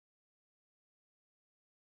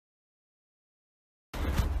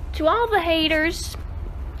To all the haters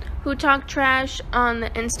who talk trash on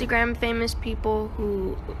the Instagram famous people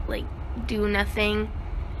who like do nothing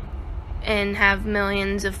and have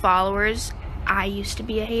millions of followers, I used to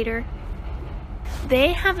be a hater.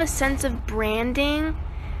 They have a sense of branding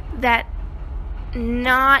that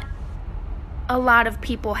not a lot of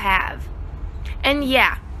people have. And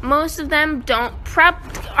yeah, most of them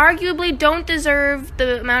arguably don't deserve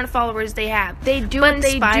the amount of followers they have. They do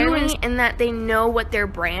inspire me in that they know what their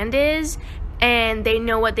brand is and they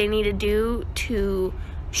know what they need to do to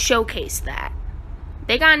showcase that.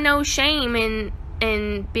 They got no shame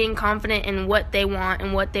in being confident in what they want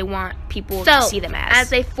and what they want people to see them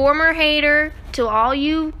as a former hater, to all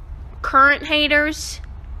you current haters,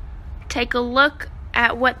 take a look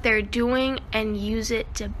at what they're doing and use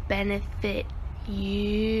it to benefit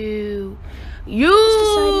you. Just a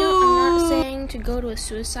side note, I'm not saying to go to a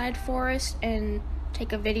suicide forest and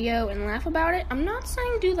take a video and laugh about it. I'm not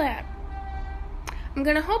saying do that. I'm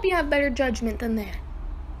gonna hope you have better judgment than that.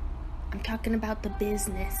 I'm talking about the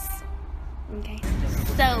business. Okay.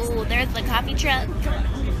 So there's the coffee truck,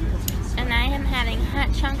 and I am having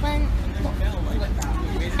hot chocolate,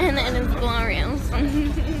 and it is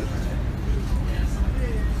glorious.